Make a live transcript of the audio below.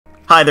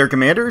Hi there,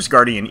 Commanders.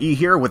 GuardianE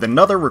here with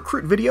another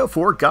recruit video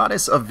for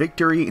Goddess of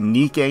Victory,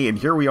 Nikke, and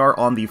here we are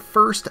on the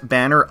first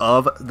banner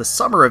of the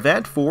summer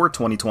event for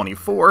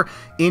 2024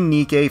 in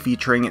Nikke,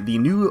 featuring the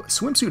new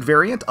swimsuit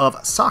variant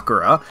of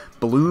Sakura,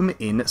 Bloom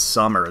in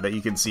Summer, that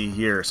you can see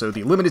here. So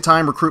the limited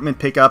time recruitment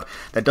pickup,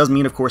 that does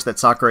mean, of course, that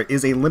Sakura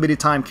is a limited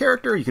time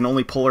character. You can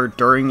only pull her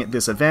during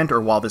this event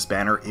or while this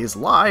banner is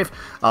live,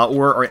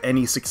 or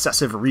any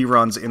successive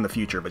reruns in the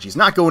future, but she's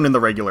not going in the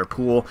regular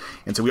pool,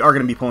 and so we are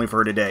going to be pulling for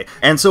her today.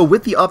 And so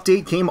with the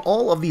update came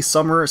all of the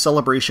summer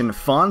celebration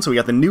fun. So we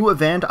got the new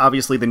event,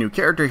 obviously the new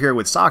character here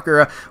with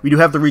Sakura. We do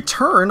have the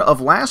return of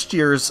last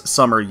year's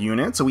summer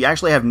unit, so we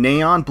actually have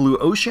Neon Blue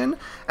Ocean,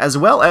 as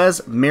well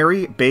as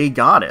Mary Bay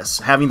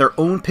Goddess, having their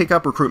own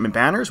pickup recruitment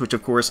banners, which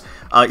of course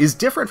is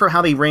different from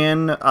how they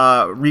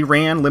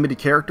reran limited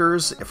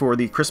characters for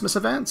the Christmas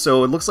event.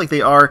 So it looks like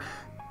they are,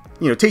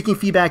 you know, taking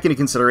feedback into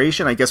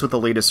consideration. I guess with the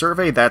latest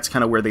survey, that's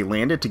kind of where they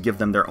landed to give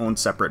them their own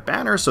separate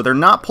banner. So they're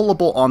not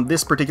pullable on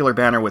this particular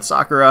banner with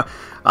Sakura.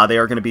 They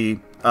are going to be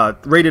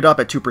rated up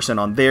at 2%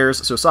 on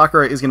theirs. So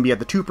Sakura is going to be at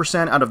the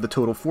 2% out of the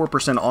total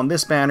 4% on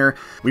this banner.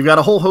 We've got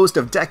a whole host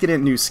of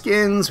decadent new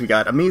skins. We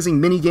got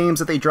amazing mini games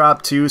that they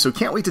dropped too. So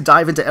can't wait to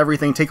dive into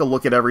everything, take a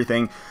look at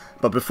everything.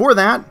 But before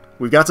that,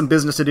 we've got some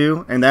business to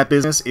do, and that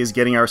business is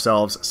getting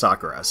ourselves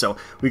Sakura. So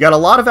we got a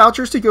lot of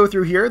vouchers to go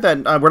through here that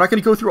we're not going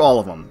to go through all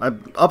of them.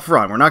 Up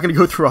front, we're not going to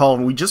go through all of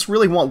them. We just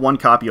really want one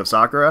copy of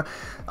Sakura.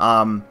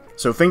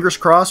 So fingers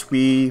crossed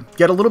we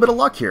get a little bit of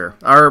luck here.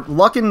 Our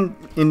luck in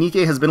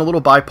Nikke has been a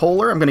little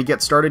bipolar. I'm going to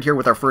get started here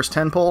with our first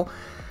 10 pull.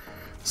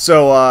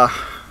 So,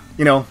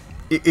 you know,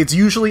 it's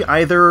usually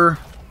either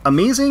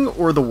amazing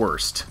or the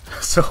worst.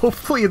 So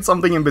hopefully it's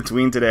something in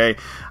between today.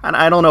 And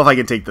I don't know if I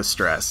can take the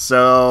stress.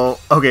 So,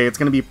 okay, it's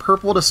going to be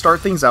purple to start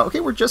things out. Okay,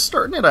 we're just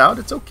starting it out.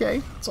 It's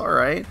okay. It's all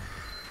right.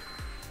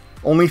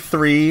 Only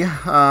three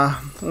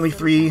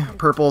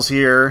purples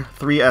here,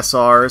 3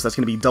 SRs. That's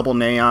going to be double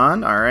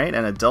neon, all right,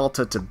 and a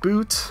delta to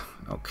boot.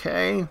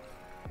 Okay.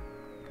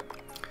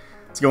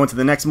 Let's go into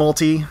the next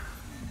multi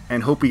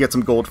and hope we get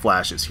some gold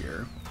flashes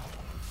here.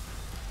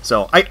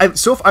 So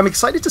I'm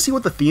excited to see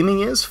what the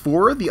theming is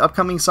for the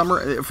upcoming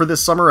summer, for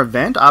this summer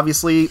event.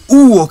 Obviously,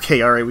 ooh,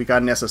 okay, all right, we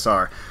got an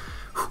SSR.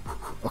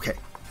 Okay,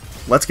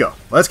 let's go,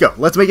 let's go,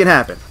 let's make it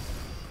happen.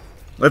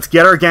 Let's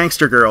get our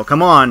gangster girl.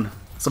 Come on.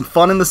 Some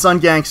fun in the sun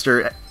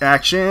gangster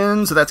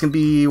action. So that's going to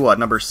be, what,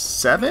 number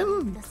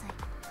 7?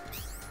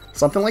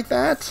 Something like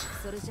that.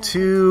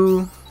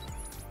 2,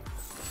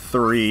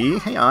 3.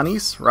 Hey,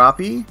 Anis,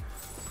 Rapi.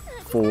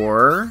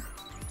 4,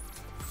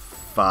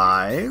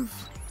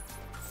 5.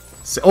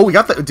 6. Oh, we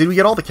got the... Did we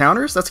get all the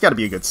counters? That's got to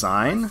be a good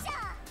sign.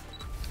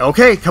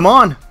 Okay, come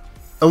on.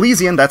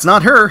 Elysian, that's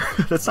not her.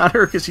 That's not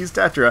her because she's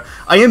Tetra.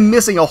 I am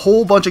missing a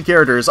whole bunch of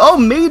characters. Oh,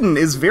 Maiden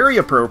is very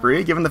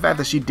appropriate given the fact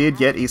that she did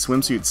get a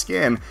swimsuit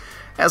skin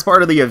as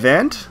part of the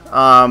event.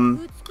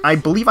 I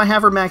believe I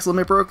have her max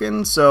limit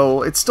broken,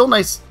 so it's still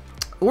nice.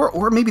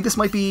 Or maybe this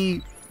might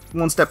be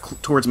one step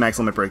towards max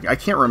limit breaking. I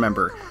can't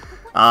remember.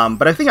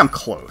 But I think I'm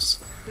close.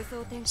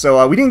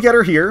 So we didn't get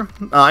her here.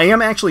 I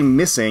am actually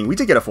missing... We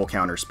did get a full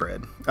counter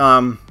spread.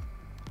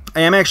 I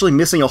am actually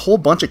missing a whole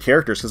bunch of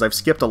characters because I've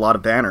skipped a lot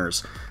of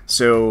banners.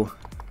 So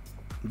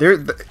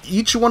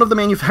each one of the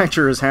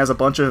manufacturers has a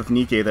bunch of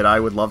Nikke that I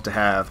would love to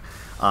have.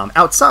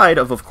 Outside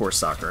of course,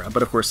 Sakura.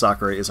 But, of course,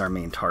 Sakura is our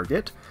main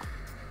target.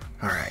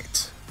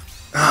 Alright.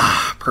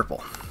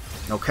 Purple.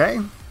 Okay.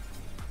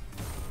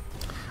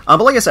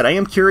 But like I said, I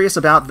am curious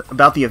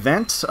about the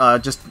event.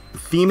 Just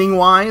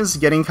theming-wise,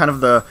 getting kind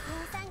of the...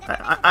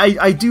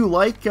 I do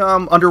like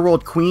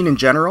Underworld Queen in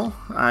general.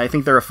 I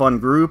think they're a fun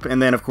group.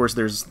 And then, of course,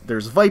 there's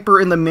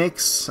Viper in the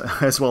mix,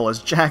 as well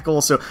as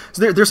Jackal. So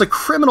there's a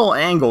criminal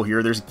angle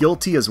here. There's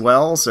Guilty as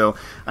well. So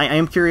I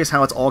am curious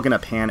how it's all going to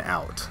pan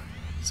out.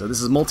 So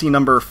this is multi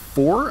number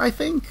 4, I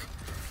think?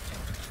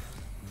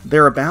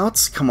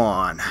 Thereabouts? Come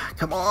on.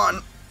 Come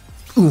on.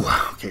 Ooh,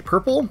 okay,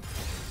 purple.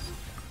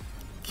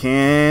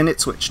 Can it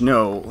switch?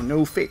 No.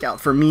 No fake out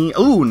for me.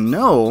 Oh,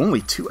 no.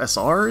 Only 2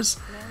 SRs?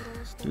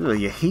 Ugh,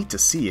 you hate to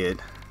see it.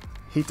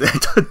 Hate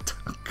to...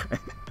 Okay.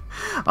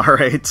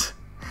 Alright.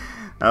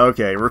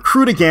 Okay,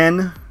 recruit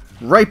again.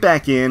 Right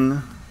back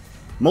in.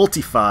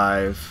 Multi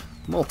 5.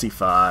 Multi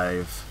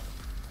 5.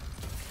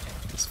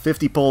 It's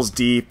 50 pulls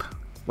deep.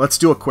 Let's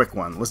do a quick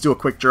one. Let's do a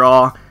quick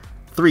draw.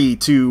 3,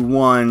 2,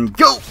 1,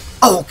 go!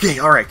 Oh, okay,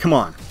 alright, come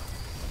on.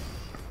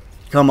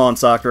 Come on,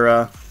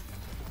 Sakura.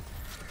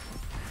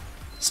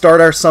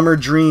 Start our summer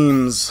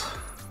dreams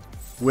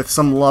with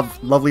some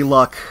lovely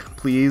luck,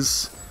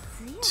 please.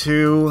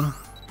 2,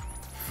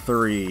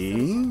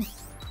 3,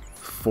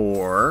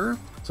 4.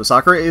 So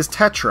Sakura is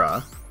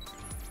Tetra.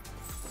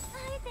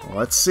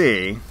 Let's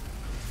see.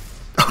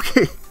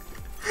 Okay.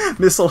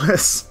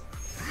 Missileless.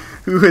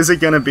 Who is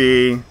it gonna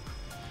be?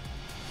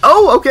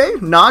 Oh, okay,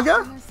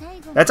 Naga.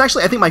 That's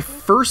actually, I think, my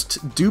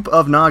first dupe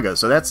of Naga,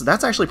 so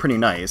that's actually pretty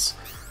nice.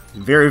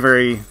 Very,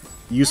 very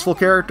useful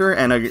character,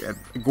 and a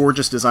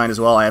gorgeous design as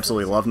well. I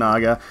absolutely love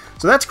Naga,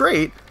 so that's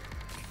great.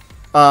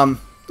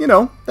 You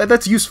know,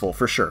 that's useful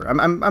for sure.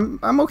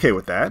 I'm okay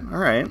with that. All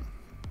right.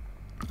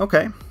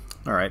 Okay.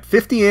 Alright.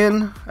 50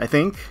 in, I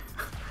think.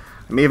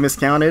 I may have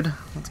miscounted.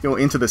 Let's go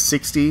into the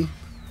 60.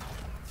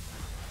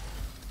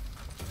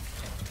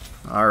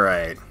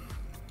 Alright.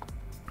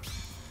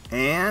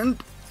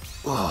 And...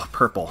 oh,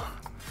 purple.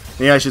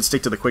 Maybe I should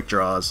stick to the quick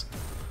draws.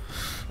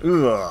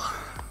 Ugh.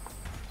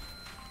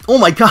 Oh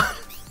my god!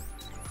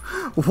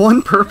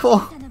 One purple?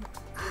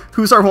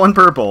 Who's our one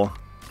purple?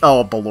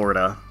 Oh,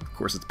 Ballorda. Of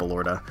course it's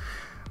Ballorda.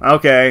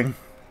 Okay.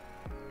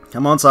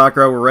 Come on,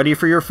 Sakura. We're ready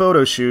for your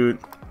photo shoot.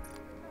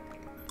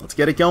 Let's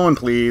get it going,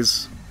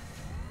 please.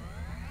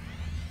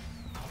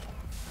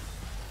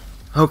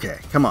 Okay,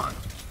 come on.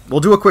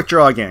 We'll do a quick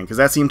draw again, because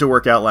that seemed to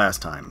work out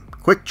last time.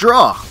 Quick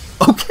draw!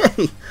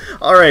 Okay!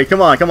 Alright,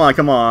 come on, come on,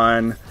 come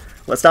on.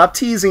 Let's stop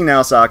teasing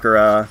now,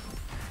 Sakura.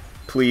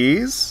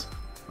 Please?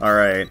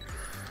 Alright.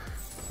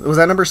 Was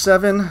that number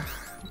 7?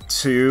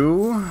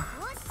 2...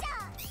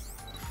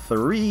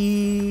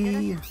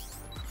 3...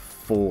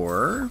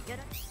 4...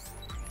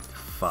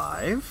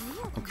 5...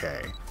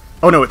 Okay.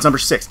 Oh no, it's number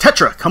 6.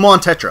 Tetra! Come on,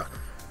 Tetra!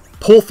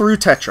 Pull through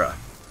Tetra.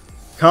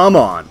 Come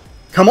on.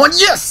 Come on!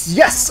 Yes!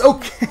 Yes!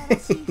 Okay!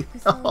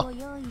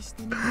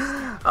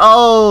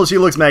 Oh, she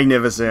looks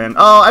magnificent.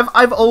 Oh,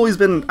 I've always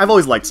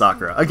liked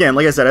Sakura. Again,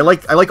 like I said, I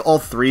like all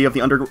 3 of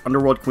the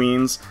Underworld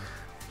Queens.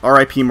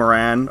 R.I.P.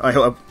 Moran. I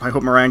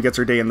hope Moran gets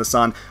her day in the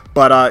sun.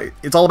 But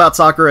it's all about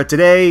Sakura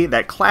today.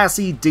 That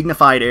classy,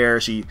 dignified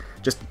air. She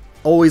just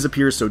always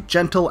appears so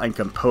gentle and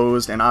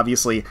composed, and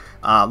obviously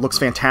looks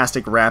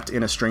fantastic wrapped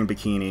in a string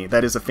bikini.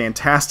 That is a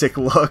fantastic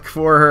look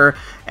for her,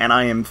 and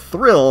I am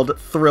thrilled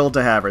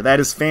to have her. That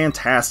is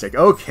fantastic.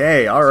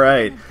 Okay,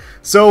 alright.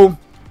 So,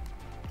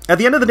 at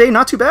the end of the day,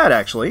 not too bad,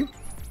 actually.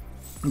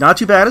 Not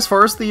too bad as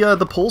far as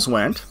the pulls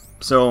went.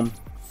 So,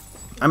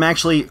 I'm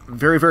actually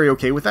very, very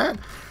okay with that.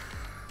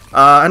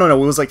 I don't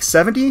know, it was like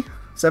 70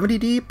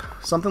 deep?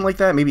 Something like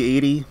that? Maybe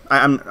 80?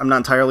 I'm not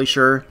entirely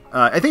sure.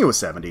 I think it was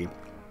 70.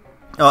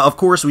 Of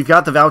course, we've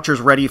got the vouchers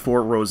ready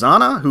for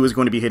Rosanna, who is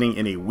going to be hitting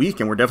in a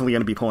week, and we're definitely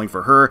going to be pulling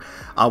for her.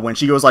 When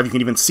she goes live, you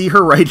can even see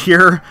her right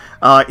here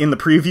in the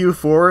preview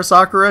for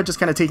Sakura, just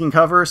kind of taking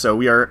cover, so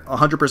we are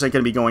 100% going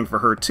to be going for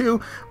her too.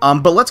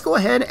 But let's go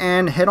ahead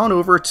and head on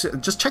over to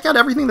just check out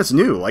everything that's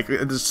new. Like,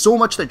 there's so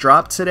much that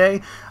dropped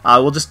today.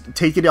 We'll just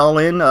take it all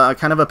in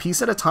kind of a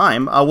piece at a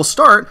time. We'll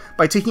start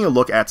by taking a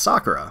look at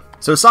Sakura.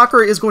 So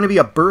Sakura is going to be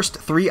a Burst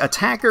 3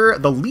 attacker.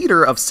 The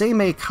leader of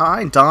Seimei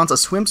Kai dons a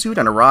swimsuit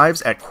and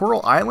arrives at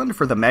Coral Island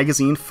for the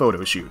magazine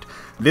photo shoot.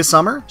 This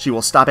summer, she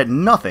will stop at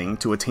nothing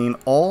to attain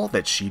all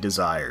that she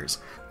desires.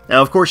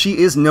 Now, of course, she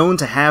is known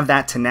to have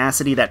that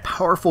tenacity, that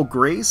powerful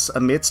grace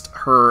amidst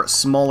her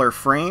smaller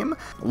frame.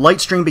 Light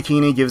string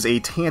bikini gives a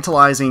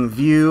tantalizing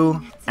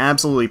view,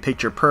 absolutely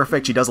picture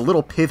perfect. She does a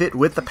little pivot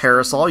with the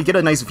parasol. You get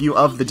a nice view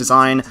of the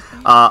design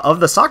of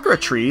the Sakura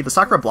tree, the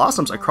Sakura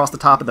blossoms across the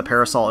top of the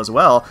parasol as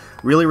well.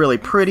 Really, really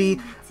pretty.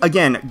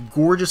 Again,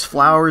 gorgeous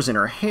flowers in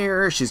her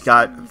hair. She's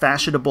got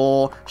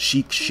fashionable,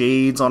 chic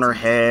shades on her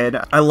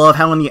head. I love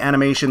how in the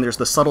animation there's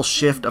the subtle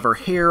shift of her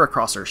hair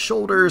across her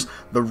shoulders.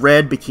 The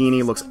red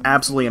bikini looks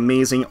absolutely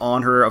amazing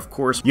on her, of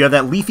course. You have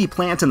that leafy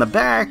plant in the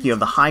back. You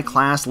have the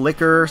high-class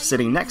liquor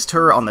sitting next to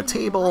her on the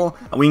table.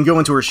 We can go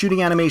into her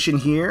shooting animation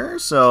here,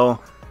 so...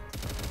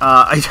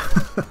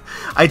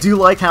 I do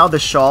like how the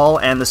shawl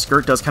and the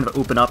skirt does kind of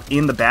open up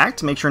in the back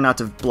to make sure not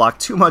to block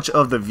too much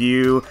of the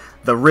view.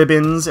 The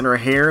ribbons in her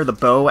hair, the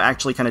bow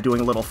actually kind of doing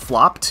a little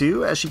flop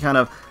too as she kind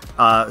of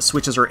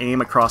switches her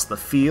aim across the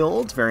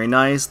field. Very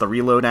nice. The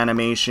reload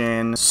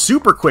animation.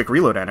 Super quick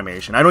reload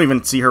animation. I don't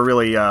even see her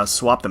really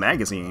swap the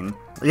magazine.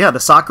 Yeah, the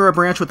Sakura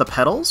branch with the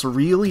petals.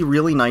 Really,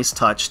 really nice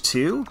touch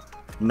too.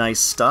 Nice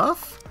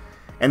stuff.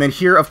 And then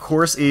here, of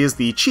course, is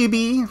the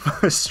Chibi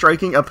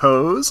striking a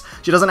pose.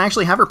 She doesn't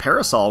actually have her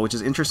parasol, which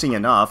is interesting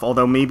enough,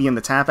 although maybe in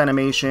the tap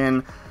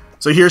animation.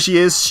 So here she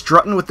is,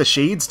 strutting with the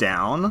shades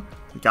down.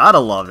 Gotta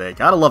love it.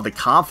 Gotta love the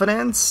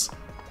confidence.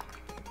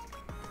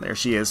 There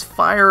she is,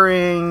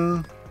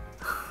 firing.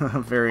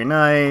 Very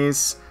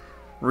nice.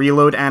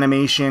 Reload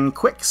animation.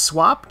 Quick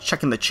swap,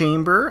 checking the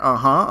chamber.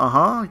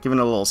 Giving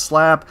it a little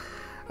slap.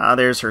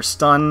 There's her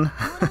stun.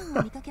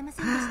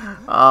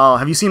 Oh,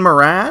 have you seen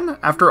Moran?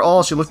 After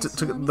all, she looked at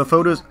the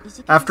photos.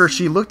 After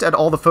she looked at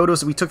all the photos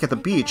that we took at the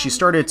beach, she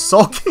started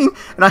sulking,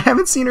 and I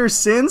haven't seen her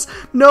since.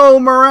 No,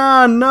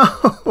 Moran,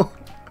 no.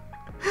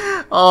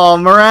 Oh,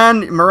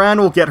 Moran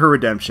will get her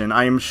redemption.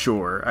 I am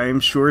sure. I am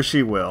sure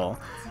she will.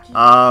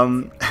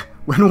 When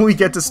will we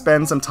get to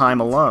spend some time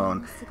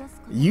alone?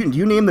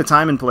 You name the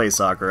time and place,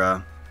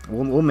 Sakura.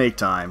 We'll make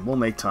time. We'll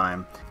make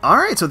time.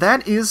 Alright, so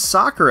that is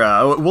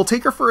Sakura. We'll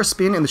take her for a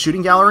spin in the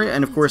shooting gallery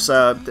and, of course,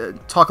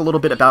 talk a little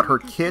bit about her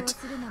kit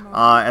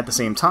at the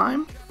same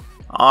time.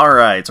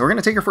 Alright, so we're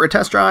going to take her for a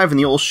test drive in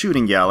the old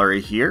shooting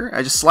gallery here.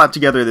 I just slapped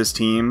together this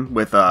team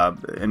with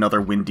another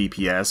Wind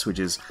DPS, which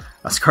is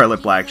a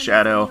Scarlet Black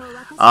Shadow.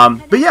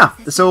 But yeah,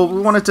 so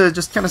we wanted to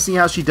just kind of see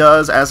how she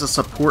does as a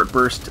support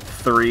Burst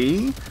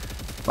 3.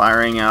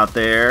 Firing out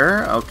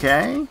there,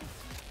 okay.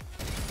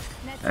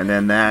 And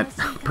then that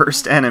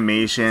burst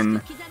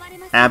animation,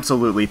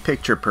 absolutely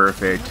picture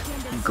perfect,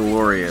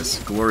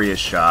 glorious, glorious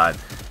shot.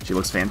 She She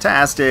looks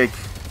fantastic.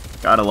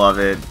 Gotta love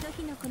it.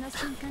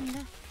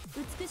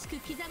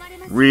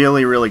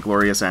 Really, really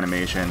glorious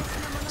animation.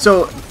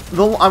 So,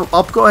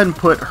 I'll go ahead and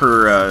put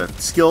her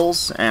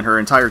skills and her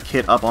entire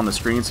kit up on the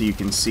screen so you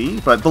can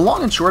see, but the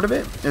long and short of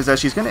it is that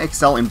she's going to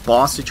excel in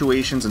boss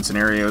situations and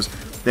scenarios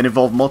that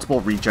involve multiple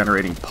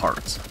regenerating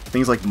parts.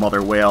 Things like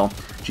Mother Whale.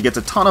 She gets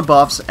a ton of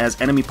buffs as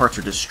enemy parts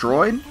are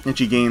destroyed, and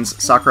she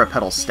gains Sakura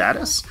Petal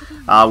status,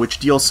 which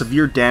deals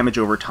severe damage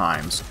over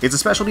time. It's a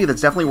specialty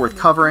that's definitely worth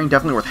covering,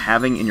 definitely worth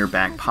having in your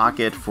back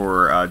pocket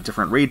for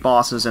different raid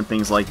bosses and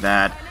things like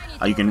that.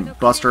 You can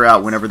bust her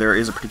out whenever there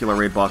is a particular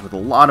raid boss with a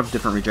lot of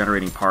different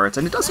regenerating parts,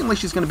 and it does seem like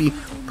she's going to be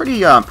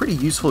pretty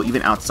useful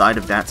even outside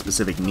of that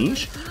specific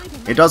niche.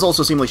 It does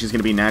also seem like she's going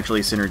to be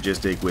naturally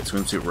synergistic with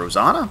Swimsuit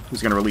Rosanna,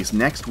 who's going to release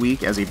next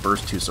week as a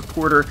Burst 2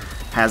 supporter,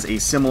 has a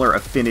similar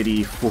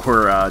affinity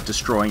for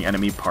destroying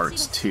enemy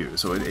parts too.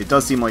 So it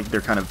does seem like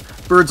they're kind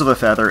of birds of a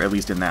feather, at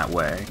least in that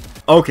way.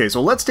 Okay,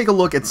 so let's take a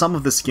look at some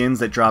of the skins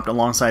that dropped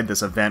alongside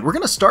this event. We're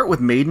going to start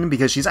with Maiden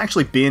because she's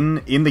actually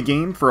been in the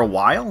game for a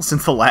while,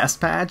 since the last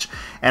patch,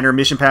 and her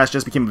mission pass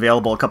just became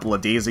available a couple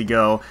of days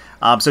ago.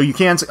 So you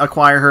can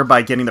acquire her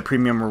by getting the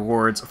premium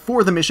rewards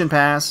for the mission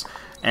pass,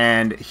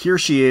 and here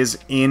she is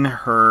in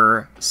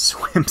her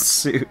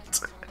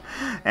swimsuit.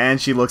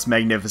 And she looks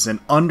magnificent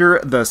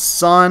under the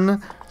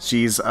sun.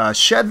 She's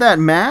shed that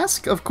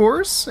mask, of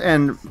course,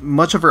 and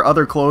much of her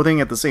other clothing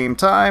at the same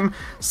time,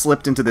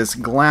 slipped into this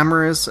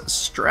glamorous,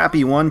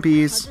 strappy one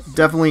piece,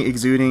 definitely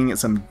exuding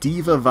some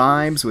diva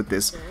vibes with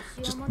this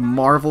just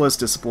marvelous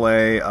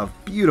display of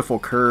beautiful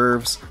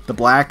curves. The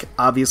black,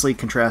 obviously,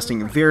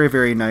 contrasting very,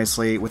 very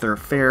nicely with her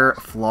fair,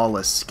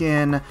 flawless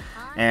skin.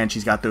 And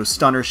she's got those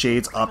stunner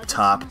shades up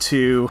top,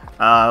 too.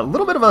 A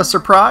little bit of a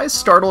surprise,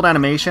 startled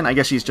animation. I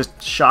guess she's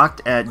just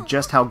shocked at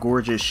just how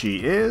gorgeous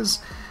she is.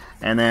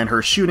 And then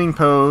her shooting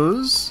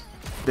pose.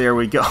 There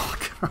we go.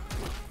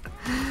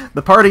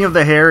 The parting of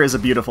the hair is a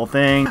beautiful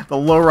thing. The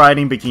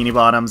low-riding bikini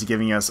bottoms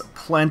giving us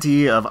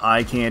plenty of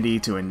eye candy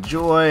to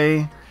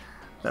enjoy.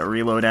 The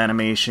reload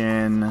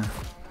animation.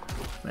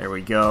 There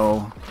we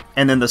go.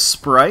 And then the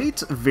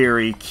sprite,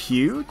 very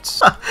cute.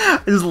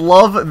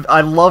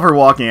 I love her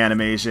walking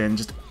animation.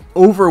 Just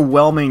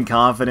overwhelming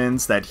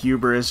confidence, that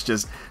hubris,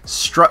 just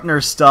strutting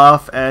her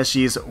stuff as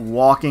she's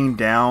walking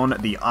down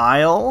the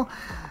aisle.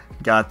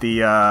 Got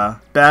the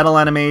battle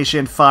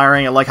animation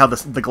firing. I like how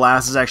the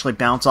glasses actually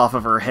bounce off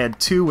of her head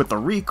too with the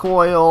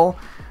recoil.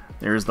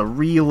 There's the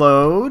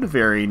reload,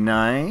 very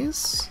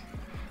nice.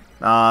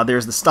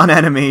 There's the stun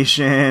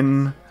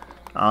animation.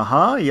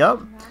 Yep.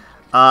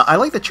 I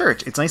like the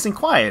church. It's nice and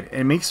quiet.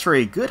 It makes for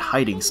a good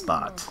hiding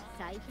spot.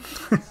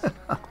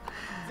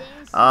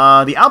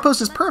 The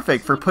outpost is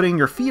perfect for putting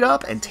your feet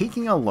up and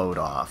taking a load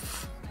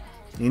off.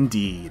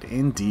 Indeed,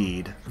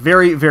 indeed.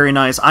 Very, very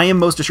nice. I am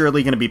most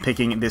assuredly going to be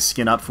picking this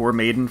skin up for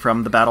Maiden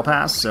from the Battle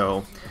Pass,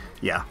 so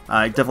yeah,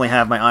 I definitely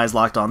have my eyes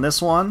locked on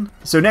this one.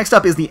 So next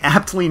up is the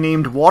aptly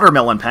named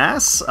Watermelon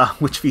Pass,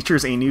 which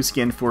features a new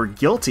skin for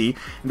Guilty.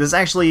 This is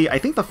actually, I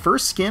think, the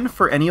first skin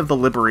for any of the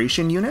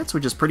Liberation units,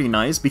 which is pretty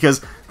nice,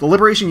 because the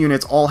Liberation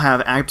units all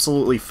have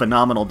absolutely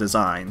phenomenal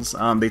designs.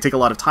 They take a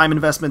lot of time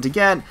investment to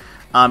get,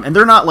 and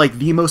they're not like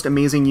the most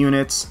amazing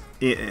units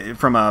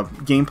from a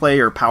gameplay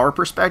or power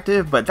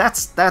perspective, but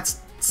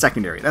that's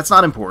secondary. That's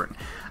not important.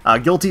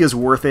 Guilty is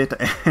worth it,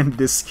 and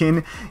this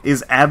skin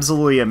is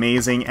absolutely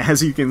amazing,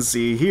 as you can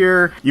see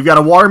here. You've got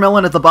a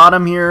watermelon at the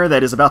bottom here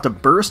that is about to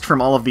burst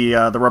from all of the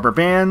rubber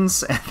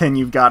bands, and then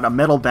you've got a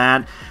metal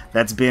bat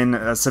that's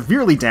been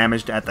severely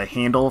damaged at the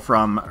handle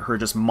from her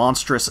just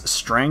monstrous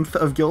strength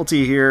of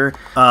Guilty here.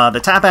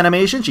 The tap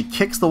animation, she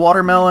kicks the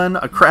watermelon,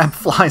 a crab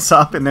flies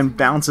up and then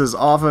bounces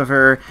off of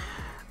her.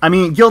 I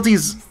mean,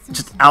 Guilty's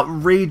just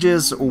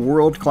outrageous,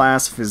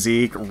 world-class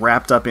physique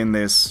wrapped up in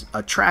this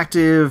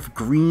attractive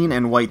green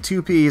and white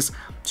two-piece.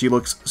 She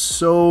looks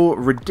so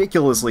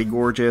ridiculously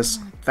gorgeous.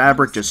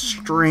 Fabric just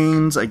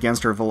strains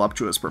against her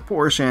voluptuous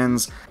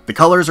proportions. The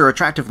colors are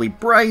attractively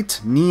bright,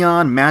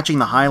 neon, matching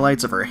the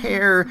highlights of her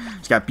hair.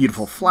 She's got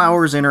beautiful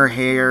flowers in her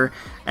hair.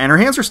 And her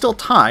hands are still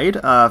tied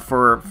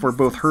for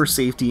both her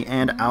safety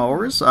and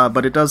ours,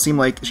 but it does seem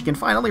like she can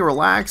finally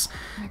relax,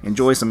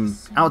 enjoy some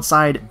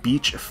outside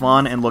beach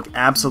fun, and look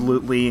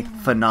absolutely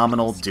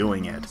phenomenal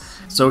doing it.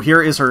 So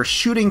here is her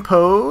shooting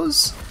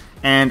pose,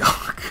 and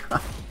oh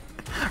god.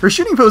 Her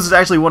shooting pose is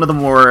actually one of the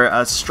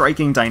more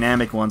striking,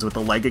 dynamic ones with the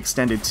leg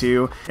extended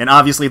too, and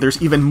obviously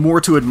there's even more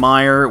to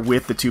admire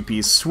with the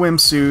two-piece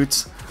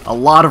swimsuit. A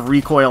lot of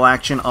recoil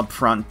action up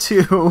front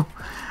too.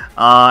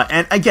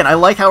 And again, I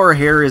like how her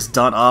hair is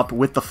done up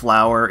with the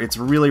flower. It's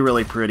really,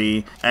 really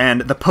pretty.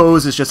 And the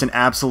pose is just an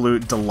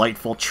absolute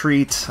delightful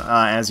treat,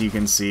 as you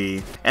can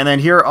see. And then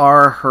here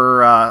are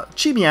her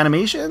chibi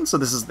animations. So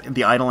this is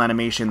the idle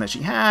animation that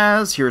she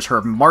has. Here's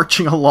her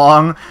marching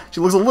along. She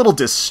looks a little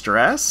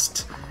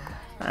distressed.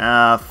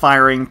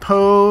 Firing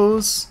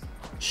pose.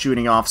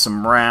 Shooting off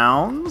some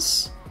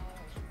rounds.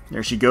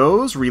 There she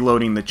goes,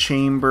 reloading the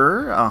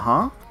chamber.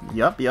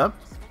 Yep.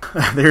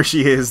 There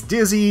she is,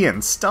 dizzy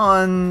and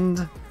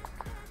stunned.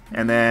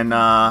 And then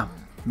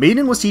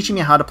Maiden was teaching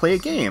me how to play a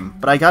game,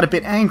 but I got a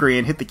bit angry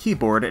and hit the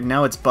keyboard, and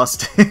now it's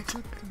busted.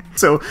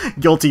 So,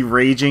 guilty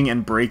raging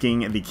and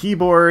breaking the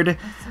keyboard.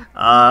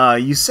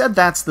 You said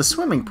that's the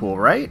swimming pool,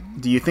 right?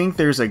 Do you think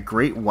there's a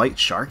great white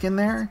shark in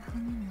there?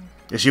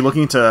 Is she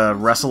looking to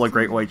wrestle a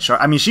great white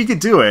shark? I mean, she could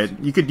do it.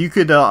 You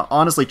could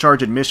honestly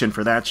charge admission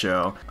for that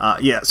show.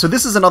 Yeah, so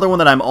this is another one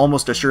that I'm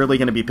almost assuredly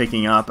going to be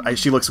picking up.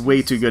 She looks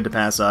way too good to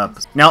pass up.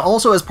 Now,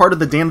 also as part of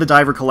the Dan the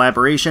Diver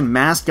collaboration,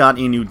 Mast got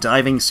a new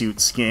diving suit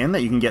skin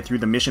that you can get through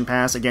the mission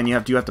pass. Again, you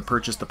have to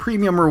purchase the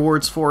premium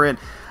rewards for it.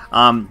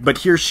 But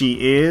here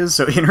she is,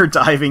 so in her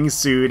diving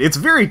suit. It's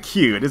very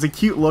cute. It's a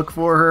cute look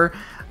for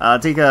her.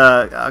 Take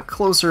a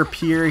closer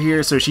peer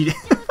here. So she...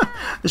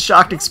 the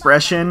shocked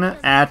expression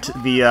at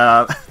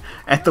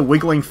the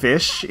wiggling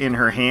fish in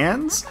her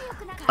hands.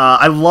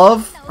 I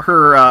love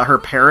her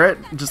parrot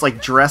just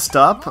like dressed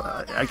up.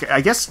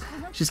 I guess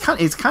it's kind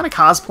of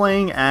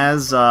cosplaying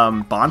as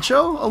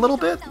Bancho a little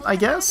bit, I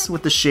guess,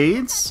 with the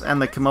shades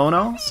and the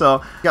kimono.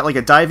 So got like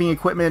a diving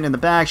equipment in the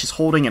back. She's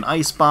holding an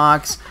ice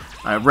box,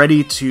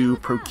 ready to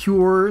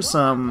procure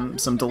some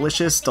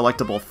delicious,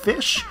 delectable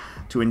fish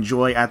to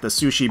enjoy at the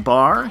sushi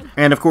bar.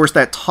 And of course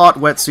that taut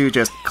wetsuit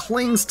just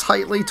clings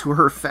tightly to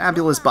her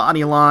fabulous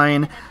body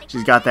line.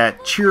 She's got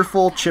that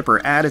cheerful,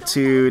 chipper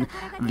attitude.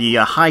 The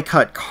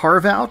high-cut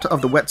carve-out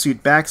of the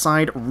wetsuit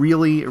backside,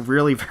 really,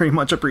 really very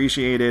much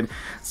appreciated.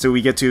 So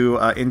we get to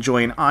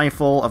enjoy an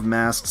eyeful of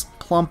Mast's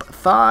plump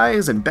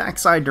thighs and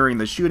backside during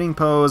the shooting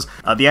pose.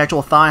 The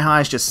actual thigh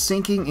highs just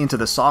sinking into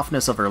the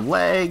softness of her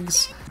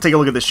legs. Take a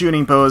look at the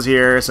shooting pose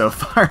here, so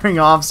firing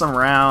off some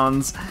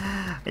rounds.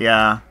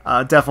 Yeah,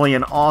 definitely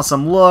an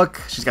awesome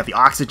look. She's got the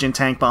oxygen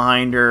tank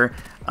behind her.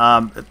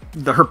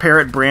 Her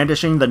parrot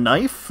brandishing the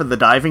knife, the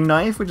diving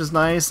knife, which is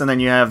nice. And then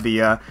you have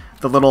the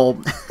little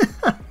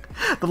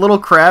the little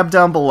crab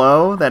down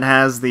below that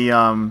has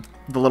the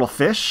little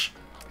fish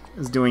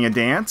is doing a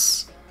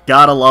dance.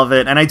 Gotta love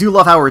it. And I do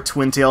love how her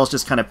twin tails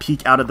just kind of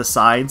peek out of the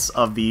sides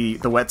of the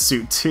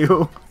wetsuit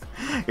too.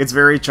 It's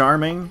very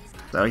charming.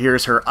 So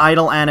here's her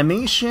idle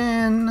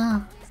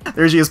animation.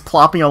 There she is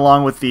plopping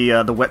along with the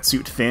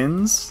wetsuit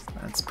fins.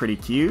 That's pretty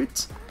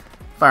cute.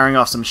 Firing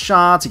off some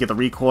shots. You get the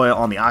recoil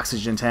on the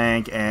oxygen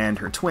tank and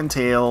her twin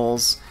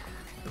tails.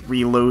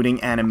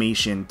 Reloading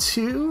animation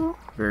too.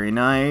 Very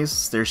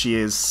nice. There she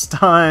is,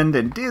 stunned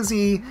and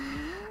dizzy.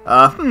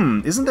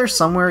 Isn't there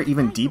somewhere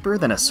even deeper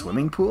than a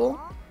swimming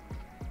pool?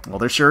 Well,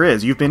 there sure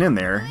is. You've been in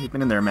there. You've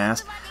been in there,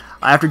 Mast.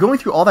 After going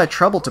through all that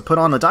trouble to put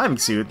on the diving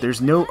suit,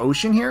 there's no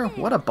ocean here?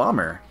 What a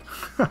bummer.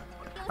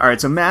 Alright,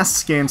 so Mast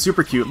skin,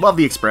 super cute. Love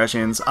the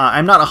expressions.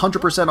 I'm not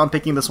 100% on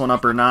picking this one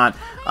up or not,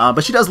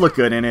 but she does look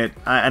good in it,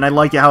 and I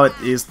like how it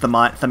is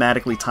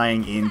thematically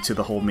tying into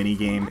the whole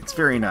minigame. It's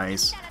very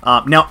nice.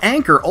 Now,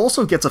 Anchor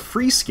also gets a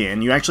free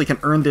skin. You actually can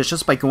earn this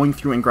just by going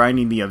through and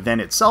grinding the event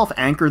itself.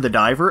 Anchor the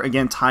Diver,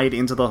 again, tied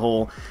into the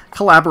whole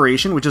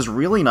collaboration, which is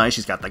really nice.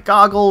 She's got the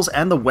goggles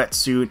and the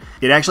wetsuit.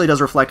 It actually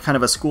does reflect kind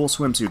of a school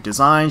swimsuit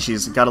design.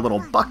 She's got a little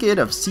bucket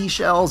of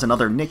seashells and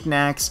other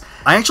knickknacks.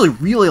 I actually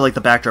really like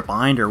the backdrop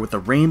behind her with the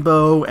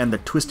rainbow and the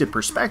twisted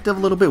perspective a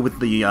little bit with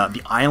the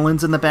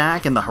islands in the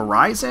back and the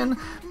horizon,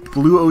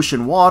 blue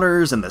ocean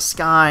waters and the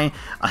sky.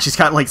 She's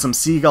got like some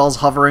seagulls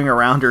hovering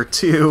around her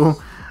too.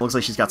 Looks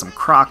like she's got some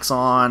Crocs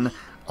on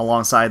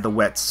alongside the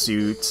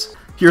wetsuit.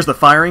 Here's the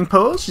firing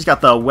pose. She's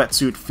got the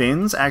wetsuit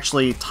fins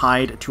actually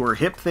tied to her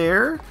hip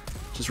there,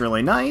 which is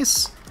really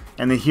nice.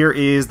 And then here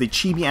is the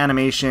chibi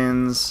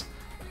animations.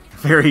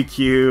 Very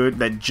cute.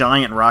 That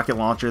giant rocket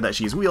launcher that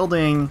she's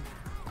wielding.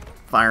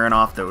 Firing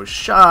off those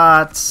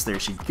shots. There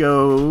she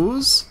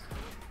goes.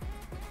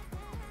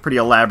 Pretty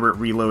elaborate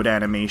reload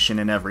animation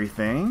and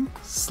everything.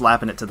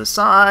 Slapping it to the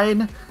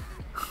side.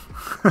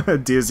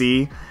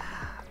 Dizzy.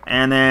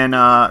 And then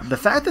the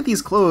fact that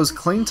these clothes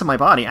cling to my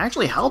body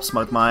actually helps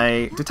with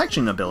my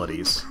detection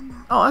abilities.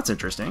 Oh, that's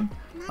interesting.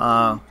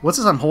 What's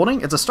this I'm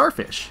holding? It's a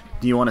starfish.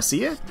 Do you want to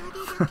see it?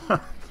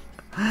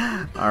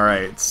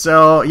 Alright,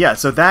 so yeah,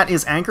 so that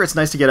is Anchor. It's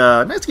nice to get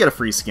a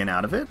free skin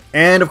out of it.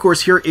 And of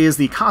course here is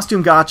the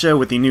costume gacha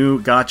with the new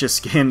gacha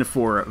skin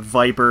for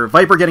Viper.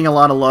 Viper getting a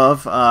lot of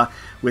love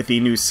with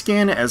the new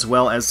skin, as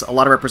well as a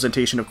lot of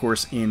representation, of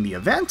course, in the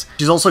event.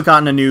 She's also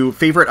gotten a new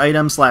favorite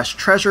item /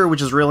 treasure,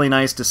 which is really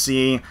nice to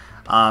see.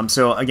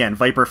 So again,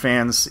 Viper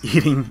fans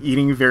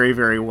eating very,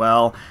 very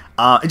well.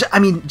 I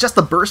mean, just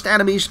the burst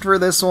animation for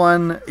this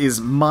one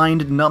is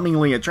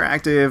mind-numbingly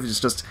attractive. It's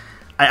just,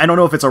 I don't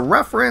know if it's a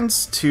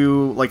reference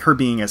to like her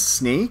being a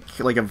snake,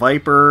 like a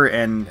viper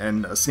and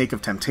a snake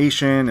of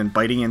temptation and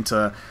biting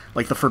into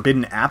like the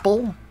forbidden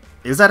apple.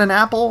 Is that an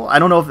apple? I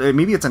don't know if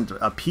maybe it's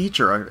a peach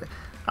or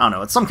I don't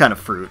know. It's some kind of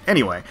fruit.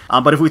 Anyway,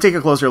 but if we take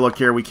a closer look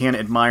here, we can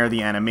admire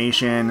the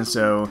animation.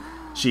 So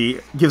she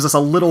gives us a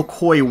little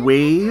koi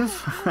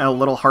wave, a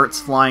little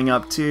hearts flying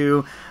up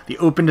too. The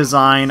open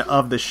design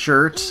of the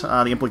shirt,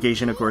 the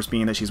implication, of course,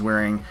 being that she's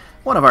wearing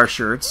one of our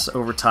shirts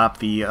over top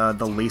the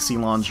lacy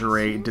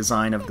lingerie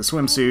design of the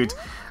swimsuit.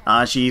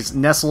 She's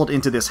nestled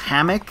into this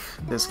hammock,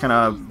 this kind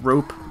of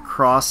rope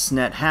cross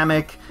net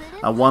hammock,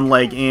 one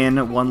leg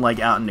in, one leg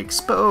out and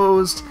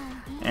exposed.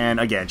 And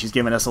again, she's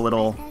giving us a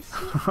little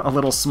a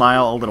little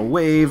smile, a little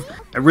wave.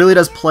 It really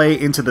does play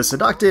into the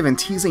seductive and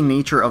teasing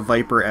nature of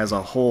Viper as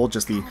a whole.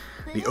 Just the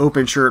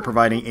open shirt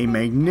providing a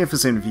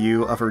magnificent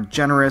view of her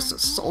generous,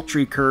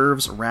 sultry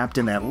curves wrapped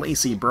in that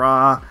lacy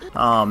bra.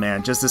 Oh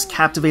man, just this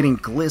captivating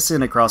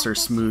glisten across her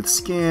smooth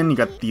skin. You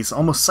got these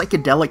almost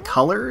psychedelic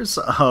colors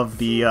of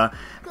the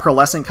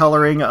pearlescent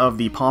coloring of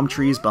the palm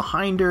trees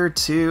behind her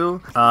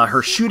too.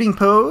 Her shooting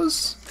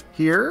pose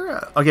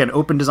here, again,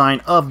 open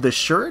design of the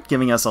shirt,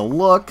 giving us a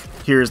look.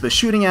 Here's the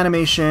shooting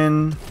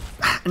animation.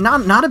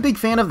 Not a big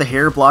fan of the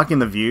hair blocking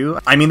the view.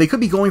 I mean, they could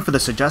be going for the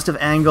suggestive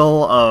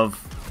angle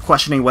of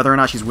questioning whether or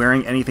not she's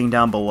wearing anything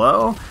down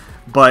below,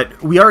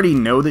 but we already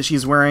know that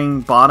she's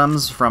wearing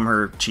bottoms from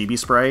her chibi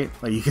sprite,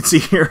 like you can see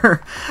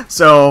here.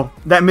 So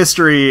that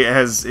mystery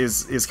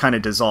is kind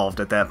of dissolved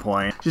at that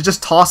point. She's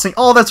just tossing.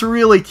 Oh, that's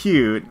really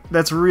cute.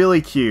 That's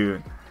really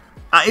cute.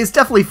 It's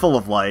definitely full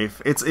of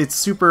life. It's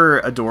super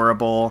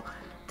adorable.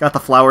 Got the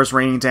flowers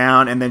raining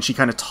down, and then she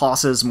kind of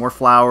tosses more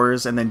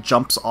flowers and then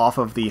jumps off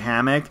of the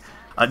hammock.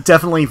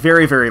 Definitely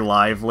very, very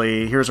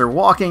lively. Here's her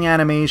walking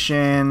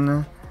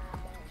animation.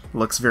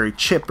 Looks very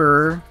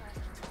chipper.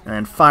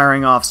 And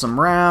firing off some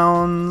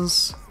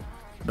rounds.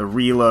 The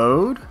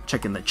reload.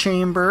 Checking the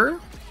chamber.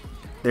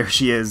 There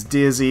she is,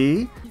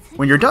 dizzy.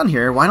 When you're done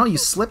here, why don't you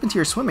slip into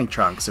your swimming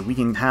trunks so we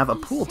can have a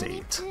pool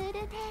date?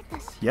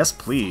 Yes,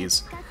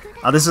 please.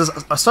 This is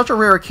such a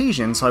rare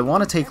occasion, so I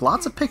want to take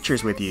lots of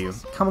pictures with you.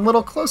 Come a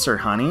little closer,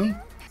 honey.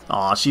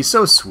 Aw, she's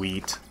so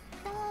sweet.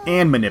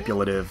 And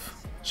manipulative.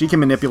 She can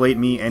manipulate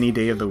me any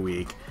day of the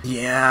week.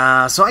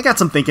 Yeah, so I got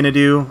some thinking to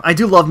do. I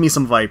do love me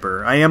some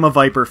Viper. I am a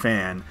Viper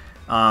fan.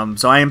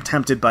 So I am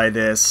tempted by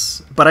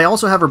this. But I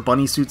also have her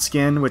bunny suit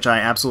skin, which I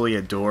absolutely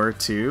adore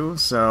too.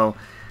 So,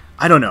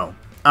 I don't know.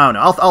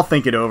 I'll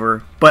think it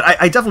over. But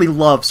I definitely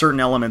love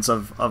certain elements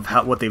of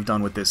what they've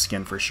done with this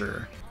skin for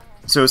sure.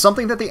 So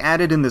something that they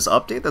added in this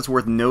update that's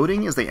worth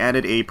noting is they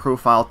added a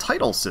profile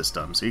title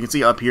system. So you can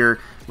see up here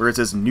where it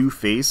says new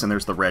face and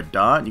there's the red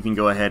dot. You can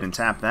go ahead and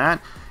tap that.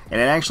 And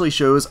it actually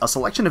shows a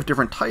selection of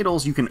different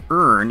titles you can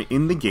earn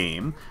in the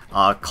game,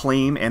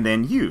 claim, and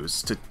then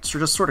use to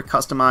just sort of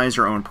customize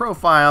your own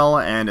profile,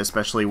 and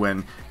especially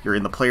when you're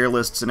in the player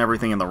lists and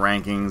everything in the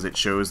rankings, it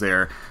shows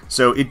there.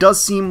 So it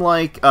does seem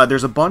like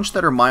there's a bunch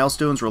that are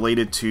milestones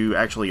related to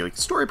actually like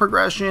story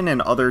progression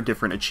and other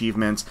different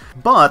achievements,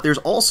 but there's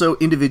also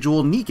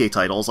individual Nikke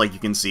titles like you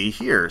can see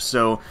here.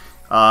 So,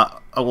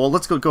 well,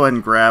 let's go ahead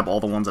and grab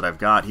all the ones that I've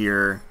got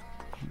here.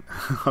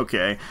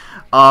 Okay,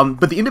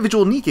 but the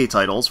individual Nikke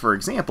titles, for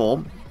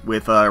example,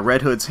 with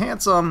Red Hood's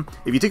Handsome,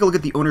 if you take a look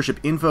at the ownership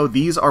info,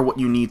 these are what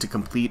you need to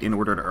complete in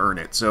order to earn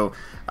it. So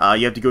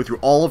you have to go through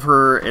all of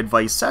her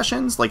advice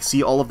sessions, like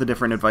see all of the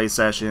different advice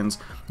sessions.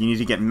 You need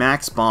to get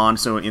max bond,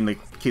 so in the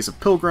case of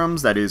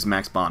Pilgrims, that is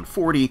max bond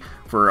 40.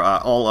 For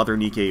all other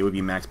Nikke, it would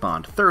be max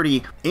bond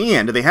 30.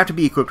 And they have to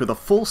be equipped with a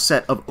full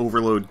set of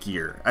overload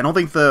gear. I don't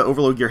think the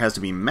overload gear has to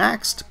be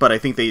maxed, but I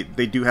think they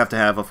do have to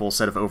have a full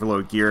set of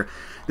overload gear.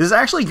 This is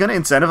actually going to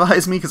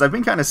incentivize me because I've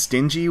been kind of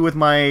stingy with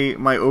my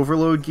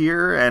overload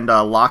gear and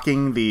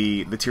locking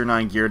the tier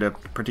 9 gear to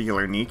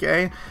particular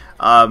Nikke.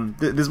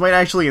 This might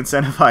actually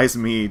incentivize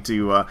me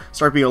to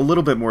start being a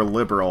little bit more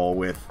liberal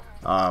with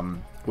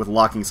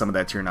locking some of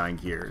that tier 9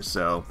 gear.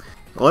 So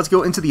let's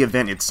go into the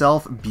event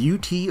itself.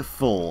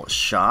 Beautiful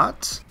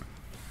shot.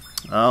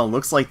 Oh,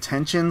 looks like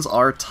tensions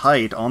are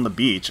tight on the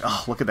beach.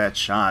 Oh, look at that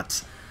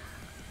shot.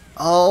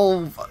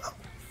 Oh,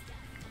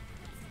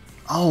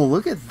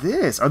 look at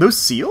this. Are those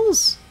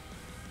seals?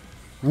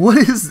 What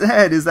is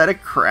that? Is that a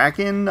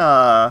Kraken,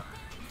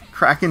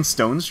 Kraken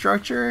stone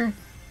structure?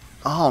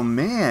 Oh,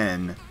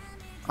 man.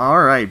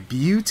 Alright,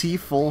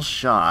 beautiful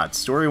shot.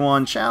 Story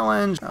 1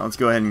 challenge. Now let's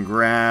go ahead and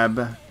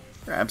grab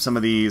some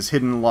of these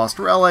hidden lost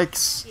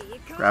relics.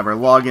 Grab our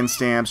login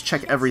stamps.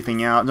 Check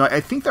everything out. Now, I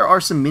think there are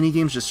some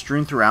minigames just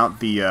strewn throughout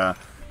the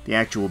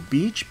actual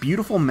beach.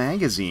 Beautiful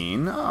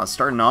magazine. Oh,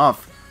 starting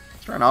off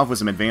with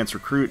some advanced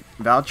recruit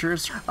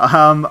vouchers.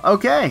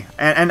 Okay,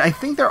 and I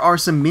think there are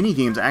some mini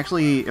games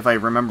actually, if I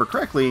remember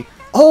correctly.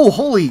 Oh,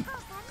 holy!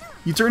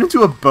 You turn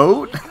into a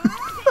boat?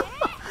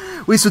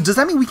 Wait, so does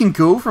that mean we can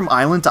go from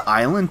island to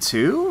island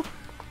too?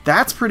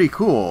 That's pretty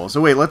cool.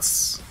 So wait,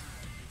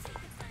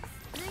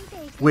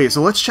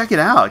 so let's check it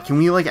out. Can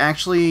we like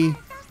actually?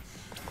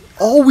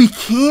 Oh, we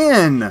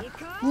can!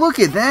 Look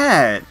at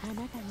that!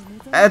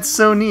 That's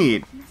so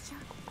neat.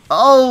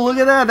 Oh, look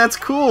at that! That's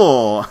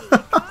cool!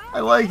 I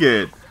like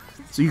it.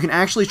 So you can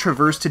actually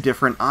traverse to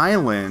different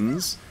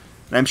islands.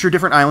 And I'm sure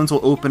different islands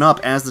will open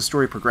up as the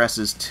story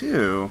progresses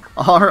too.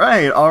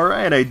 Alright,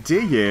 I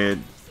dig it.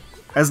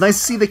 It's nice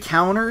to see the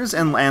counters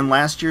and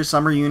last year's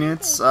summer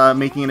units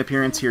making an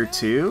appearance here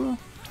too.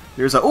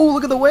 There's a, oh,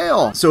 look at the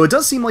whale! So it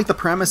does seem like the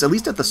premise, at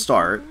least at the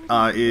start,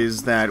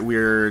 is that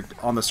we're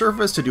on the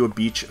surface to do a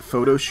beach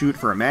photo shoot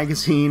for a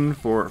magazine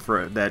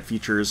that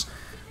features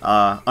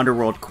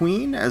Underworld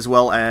Queen, as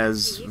well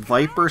as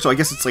Viper, so I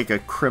guess it's like a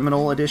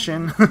criminal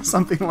edition,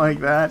 something like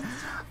that.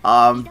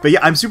 But yeah,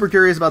 I'm super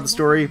curious about the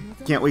story.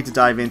 Can't wait to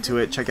dive into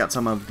it, check out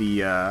some of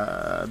the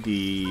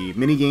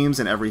mini games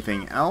and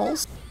everything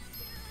else.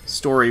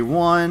 Story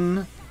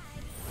 1.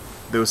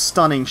 Those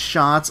stunning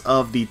shots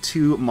of the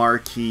 2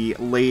 marquee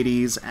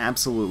ladies,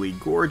 absolutely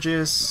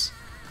gorgeous.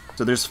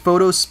 So there's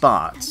photo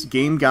spots,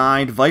 game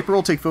guide. Viper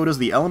will take photos of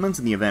the elements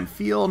in the event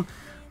field.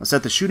 I'll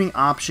set the shooting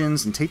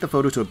options and take the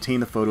photo to obtain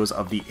the photos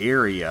of the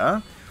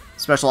area.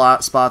 Special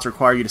spots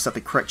require you to set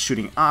the correct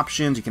shooting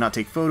options. You cannot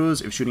take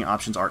photos if shooting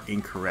options are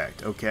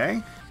incorrect.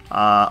 Okay.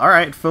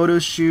 Alright, photo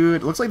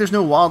shoot. Looks like there's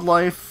no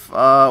wildlife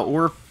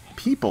or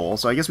people,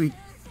 so I guess we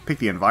pick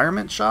the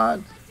environment shot.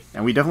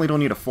 And we definitely don't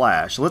need a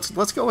flash. So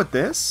let's go with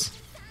this.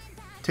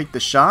 Take the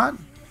shot.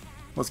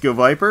 Let's go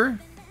Viper.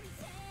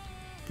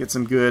 Get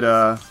some good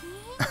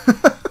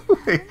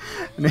wait,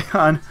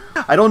 Neon.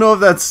 I don't know if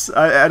that's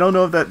I don't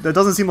know if that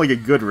doesn't seem like a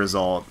good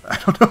result. I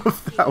don't know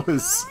if that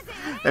was,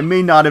 that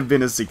may not have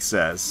been a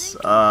success.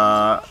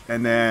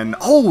 And then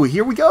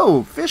here we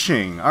go,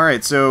 fishing. All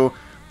right, so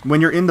when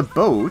you're in the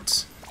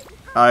boat,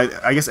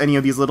 I guess any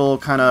of these little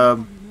kind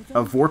of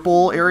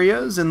vorpal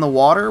areas in the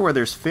water where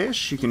there's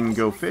fish, you can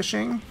go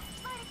fishing.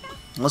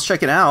 Let's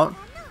check it out.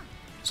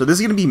 So this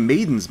is going to be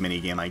Maiden's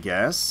minigame, I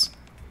guess.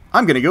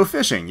 I'm going to go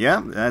fishing.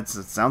 Yeah, that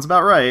sounds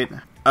about right.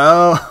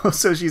 Oh,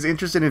 so she's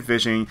interested in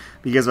fishing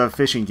because of a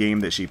fishing game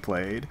that she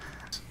played.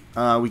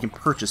 We can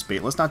purchase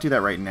bait. Let's not do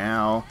that right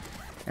now.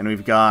 And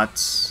we've got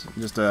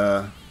just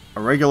a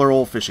regular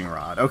old fishing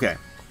rod. Okay.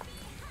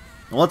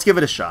 Well, let's give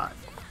it a shot.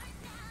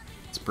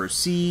 Let's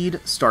proceed.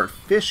 Start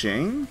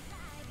fishing.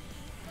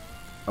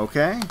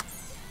 Okay.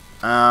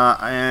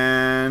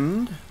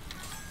 And...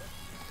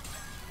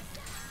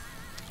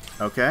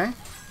 okay.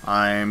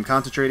 I'm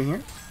concentrating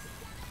here.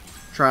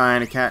 Trying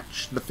to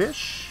catch the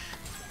fish.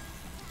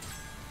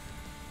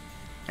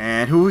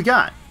 And who we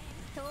got?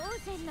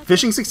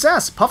 Fishing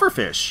success!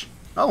 Pufferfish!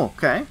 Oh,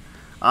 okay.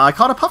 I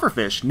caught a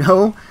pufferfish.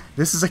 No,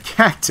 this is a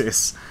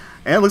cactus.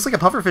 And it looks like a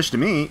pufferfish to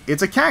me.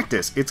 It's a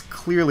cactus. It's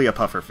clearly a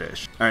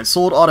pufferfish. Alright,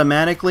 sold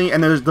automatically.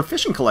 And there's the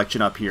fishing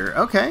collection up here.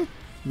 Okay.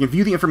 You can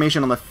view the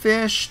information on the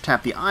fish.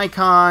 Tap the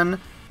icon.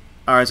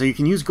 Alright, so you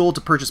can use gold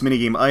to purchase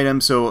minigame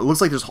items. So it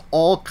looks like there's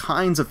all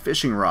kinds of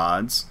fishing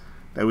rods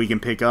that we can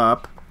pick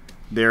up.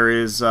 There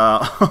is,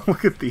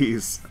 look at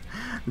these.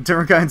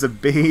 Different kinds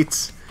of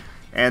bait.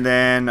 And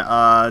then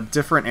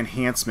different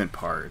enhancement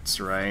parts,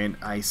 right?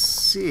 I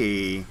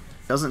see.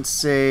 Doesn't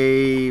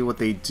say what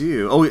they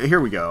do. Oh,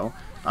 here we go.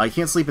 You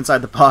can't sleep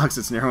inside the box.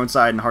 It's narrow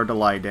inside and hard to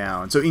lie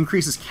down. So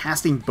increases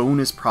casting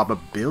bonus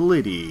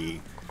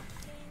probability.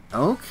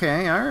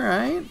 Okay,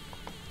 alright.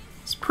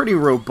 It's pretty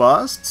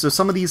robust. So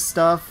some of these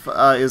stuff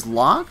is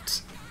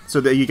locked. So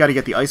that you got to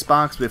get the ice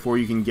box before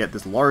you can get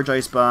this large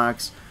ice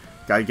box.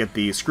 Got to get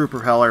the screw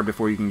propeller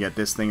before you can get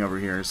this thing over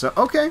here. So,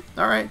 okay,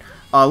 alright.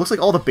 Looks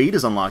like all the bait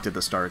is unlocked at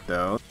the start,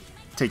 though.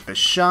 Take the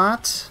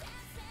shot.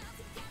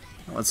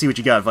 Let's see what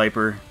you got,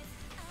 Viper.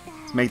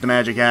 Let's make the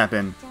magic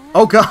happen.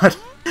 Oh, God!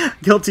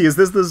 Guilty, is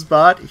this the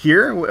spot?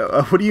 Here?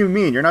 What do you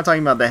mean? You're not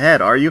talking about the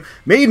head, are you?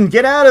 Maiden,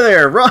 get out of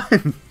there!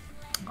 Run!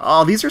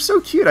 Oh, these are so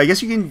cute. I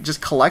guess you can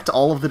just collect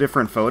all of the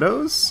different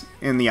photos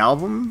in the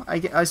album,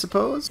 I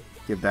suppose.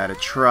 Give that a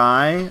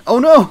try. Oh,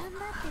 no!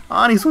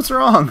 Anis, what's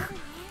wrong?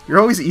 You're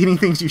always eating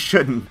things you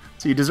shouldn't,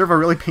 so you deserve a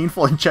really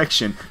painful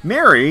injection.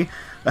 Mary!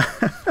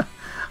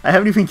 I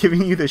haven't even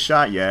given you this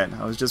shot yet.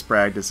 I was just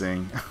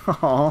practicing.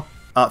 Aww.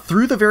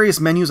 Through the various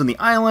menus on the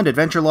island,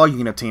 Adventure Log, you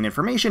can obtain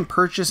information,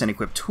 purchase, and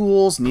equip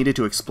tools needed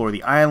to explore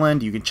the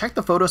island. You can check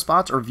the photo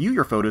spots or view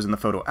your photos in the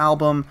photo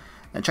album,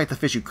 and check the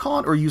fish you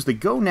caught, or use the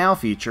Go Now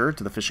feature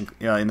to the fishing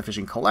in the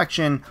fishing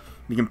collection.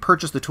 You can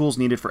purchase the tools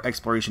needed for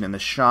exploration in the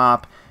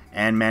shop,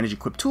 and manage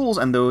equipped tools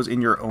and those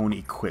in your own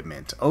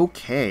equipment.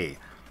 Okay.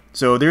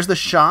 So there's the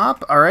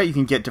shop. Alright, you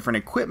can get different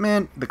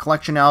equipment, the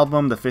collection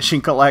album, the fishing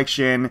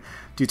collection,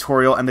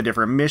 tutorial, and the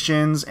different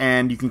missions.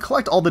 And you can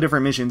collect all the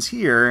different missions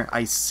here.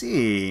 I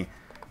see.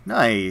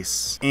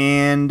 Nice.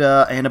 And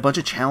a bunch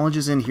of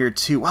challenges in here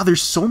too. Wow,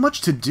 there's so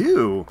much to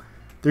do.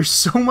 There's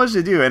so much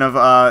to do. And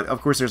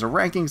of course there's a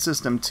ranking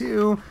system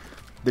too.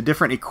 The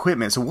different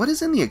equipment. So what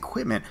is in the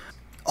equipment?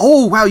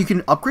 Oh, wow, you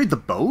can upgrade the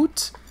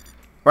boat?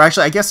 Or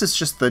actually, I guess it's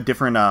just the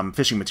different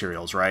fishing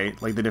materials,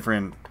 right? Like the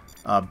different...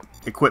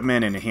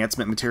 equipment and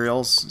enhancement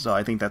materials, so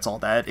I think that's all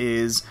that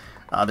is.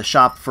 The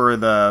shop for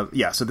the...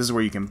 yeah, so this is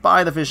where you can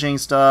buy the fishing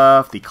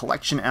stuff, the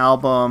collection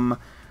album,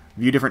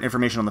 view different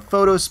information on the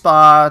photo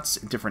spots,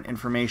 different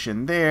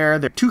information there.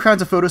 There are 2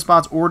 kinds of photo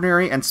spots,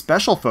 ordinary and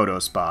special photo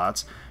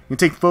spots. You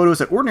can take photos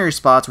at ordinary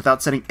spots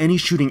without setting any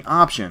shooting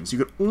options.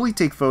 You can only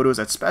take photos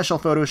at special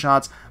photo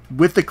shots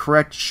with the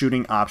correct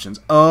shooting options.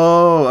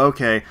 Oh,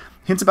 okay.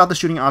 Hints about the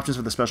shooting options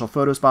for the special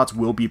photo spots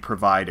will be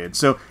provided.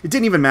 So it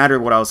didn't even matter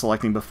what I was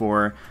selecting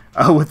before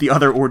with the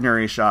other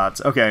ordinary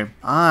shots. Okay.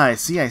 I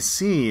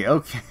see.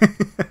 Okay.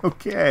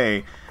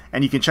 Okay.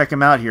 And you can check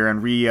them out here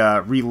and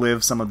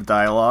relive some of the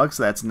dialogue,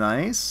 so that's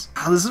nice.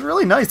 Oh, this is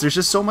really nice. There's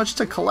just so much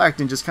to collect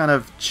and just kind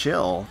of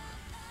chill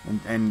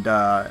and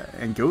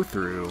go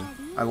through.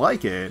 I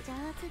like it.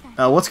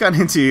 What's gotten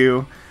into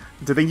you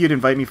to think you'd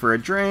invite me for a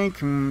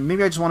drink?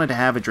 Maybe I just wanted to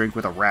have a drink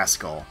with a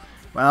rascal.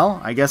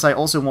 Well, I guess I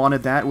also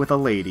wanted that with a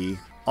lady.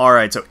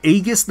 Alright, so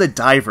Aegis the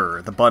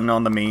Diver, the button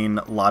on the main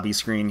lobby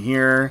screen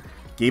here.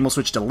 Game will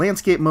switch to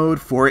landscape mode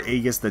for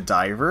Aegis the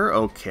Diver.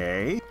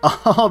 Okay.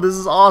 Oh, this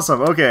is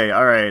awesome. Okay,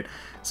 alright.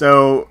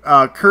 So,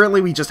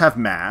 currently we just have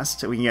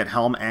Mast. We can get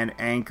Helm and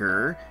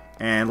Anchor.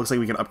 And it looks like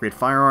we can upgrade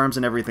firearms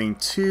and everything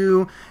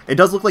too. It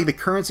does look like the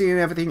currency and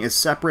everything is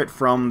separate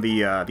from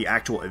the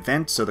actual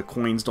event, so the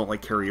coins don't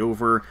like carry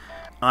over.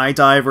 Eye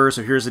Diver,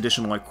 so here's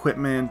additional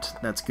equipment.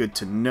 That's good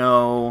to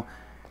know.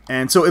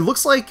 And so it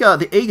looks like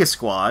the Aegis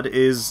squad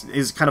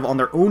is kind of on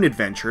their own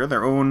adventure,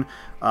 their own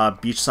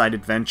beachside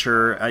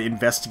adventure,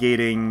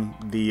 investigating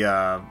the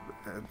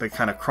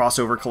kind of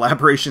crossover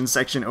collaboration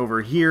section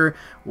over here,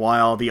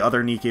 while the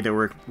other Nikke that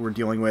we're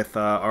dealing with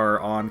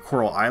are on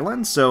Coral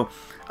Island. So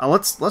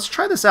let's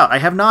try this out. I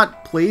have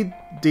not played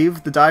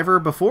Dave the Diver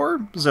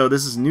before, so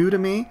this is new to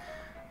me.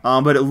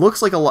 But it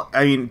looks like a lot.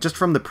 I mean, just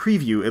from the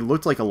preview, it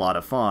looked like a lot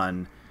of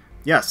fun.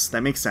 Yes,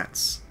 that makes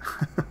sense.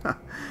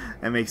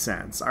 That makes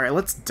sense. All right,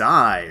 let's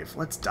dive.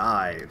 Let's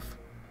dive.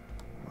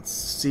 Let's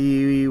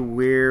see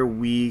where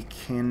we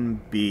can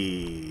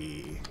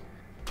be.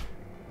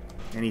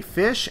 Any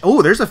fish?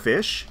 Oh, there's a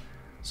fish.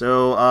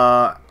 So,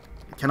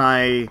 can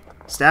I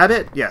stab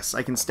it? Yes,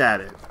 I can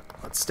stab it.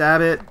 Let's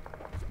stab it.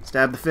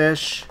 Stab the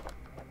fish.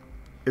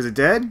 Is it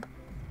dead?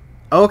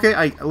 Oh, okay,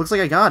 it looks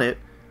like I got it.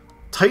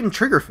 Titan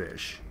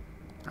triggerfish.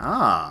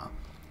 Ah.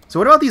 So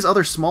what about these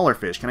other smaller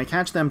fish? Can I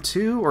catch them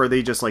too, or are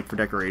they just like for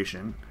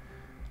decoration?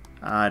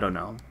 I don't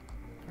know.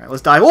 All right,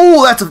 let's dive.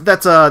 Oh,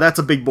 that's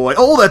a big boy.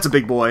 Oh, that's a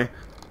big boy.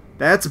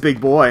 That's a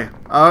big boy.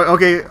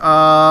 Okay.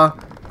 Oh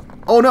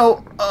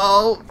no.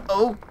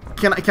 Oh.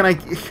 Can I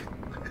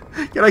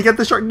get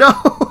the shark? No.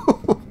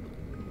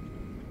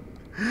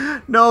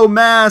 No,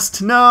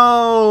 Mast,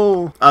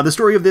 no! The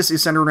story of this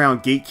is centered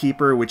around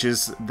Gatekeeper, which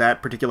is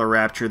that particular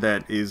rapture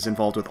that is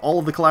involved with all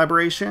of the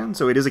collaboration,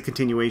 so it is a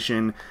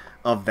continuation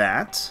of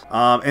that.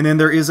 And then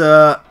there is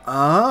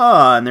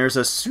and there's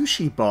a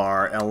sushi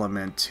bar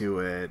element to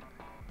it.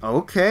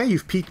 Okay,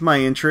 you've piqued my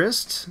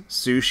interest.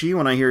 Sushi,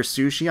 when I hear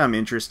sushi, I'm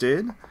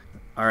interested.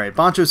 Alright,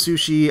 Bancho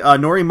Sushi,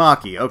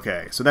 Norimaki,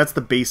 okay, so that's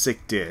the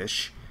basic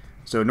dish.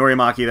 So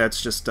Norimaki,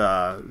 that's just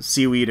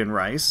seaweed and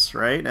rice,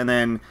 right? And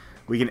then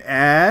we can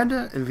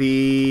add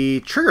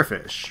the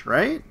triggerfish,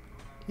 right?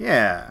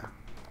 Yeah.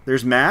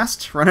 There's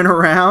Mast running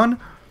around.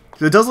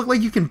 So it does look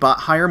like you can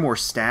hire more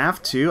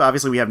staff, too.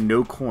 Obviously, we have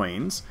no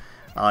coins.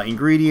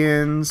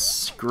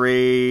 Ingredients,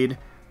 grade.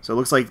 So it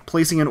looks like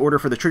placing an order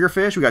for the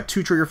triggerfish. We got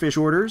 2 triggerfish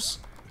orders.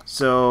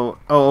 So,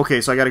 oh,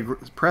 okay, so I gotta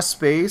press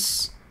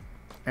space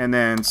and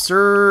then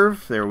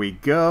serve. There we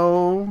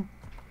go.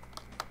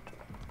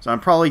 So I'm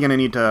probably gonna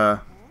need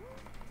to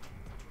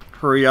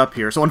hurry up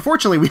here. So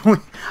unfortunately,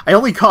 I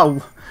only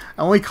caught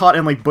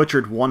and like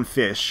butchered 1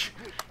 fish.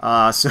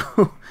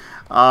 So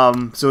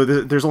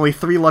there's only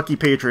 3 lucky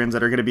patrons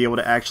that are going to be able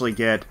to actually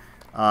get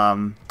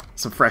some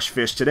fresh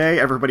fish today.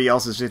 Everybody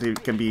else is just going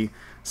to be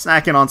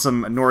snacking on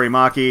some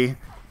norimaki.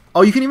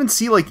 Oh, you can even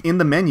see like in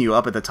the menu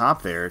up at the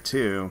top there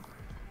too.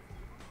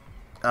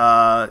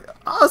 Oh,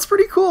 that's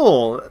pretty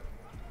cool.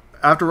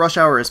 After rush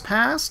hour is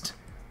passed,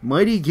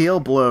 mighty gale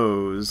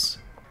blows.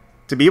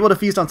 To be able to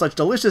feast on such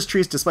delicious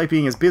treats despite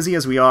being as busy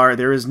as we are,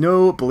 there is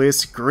no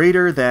bliss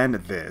greater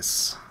than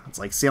this. It's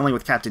like sailing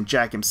with Captain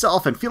Jack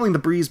himself and feeling the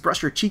breeze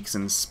brush your cheeks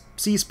and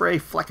sea spray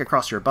fleck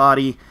across your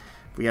body.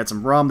 If we had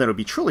some rum, that would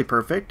be truly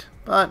perfect,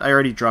 but I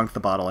already drunk the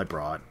bottle I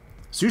brought.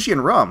 Sushi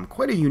and rum,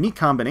 quite a unique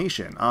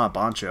combination. Ah,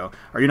 Bancho.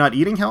 Are you not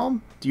eating,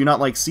 Helm? Do you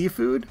not like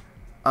seafood?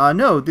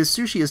 No, this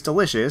sushi is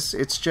delicious.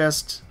 It's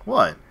just...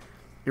 what?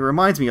 It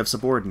reminds me of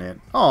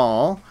Subordinate.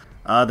 Aww.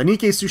 The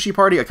Nikke sushi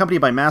party, accompanied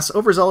by Mast's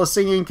overzealous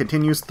singing,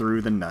 continues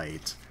through the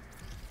night.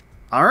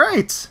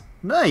 Alright,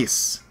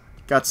 nice.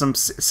 Got some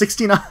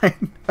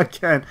 69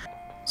 again.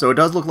 So it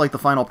does look like the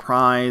final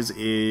prize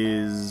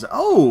is...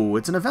 oh,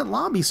 it's an event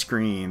lobby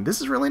screen.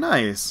 This is really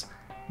nice.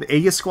 The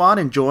Aegis squad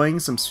enjoying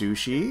some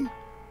sushi.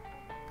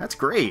 That's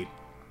great.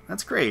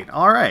 That's great.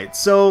 Alright,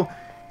 so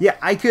yeah,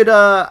 I could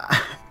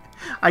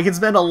I can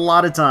spend a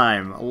lot of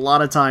time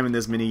in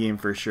this minigame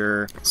for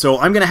sure. So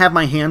I'm going to have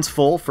my hands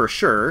full for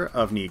sure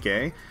of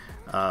Nikke,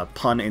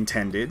 pun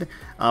intended.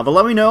 But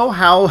let me know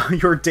how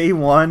your day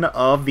 1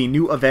 of the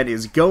new event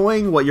is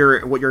going, what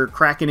you're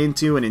cracking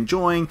into and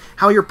enjoying,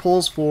 how your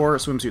pulls for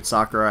Swimsuit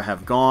Sakura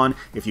have gone,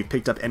 if you've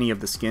picked up any of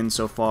the skins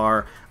so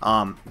far,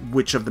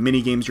 which of the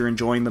minigames you're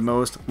enjoying the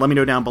most. Let me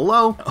know down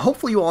below.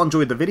 Hopefully you all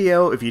enjoyed the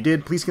video. If you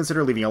did, please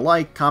consider leaving a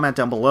like, comment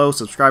down below,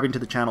 subscribing to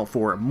the channel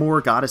for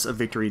more Goddess of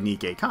Victory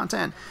Nikke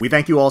content. We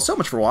thank you all so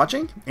much for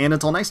watching, and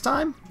until next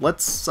time,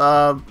 let's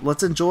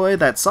enjoy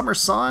that summer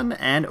sun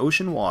and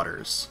ocean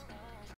waters.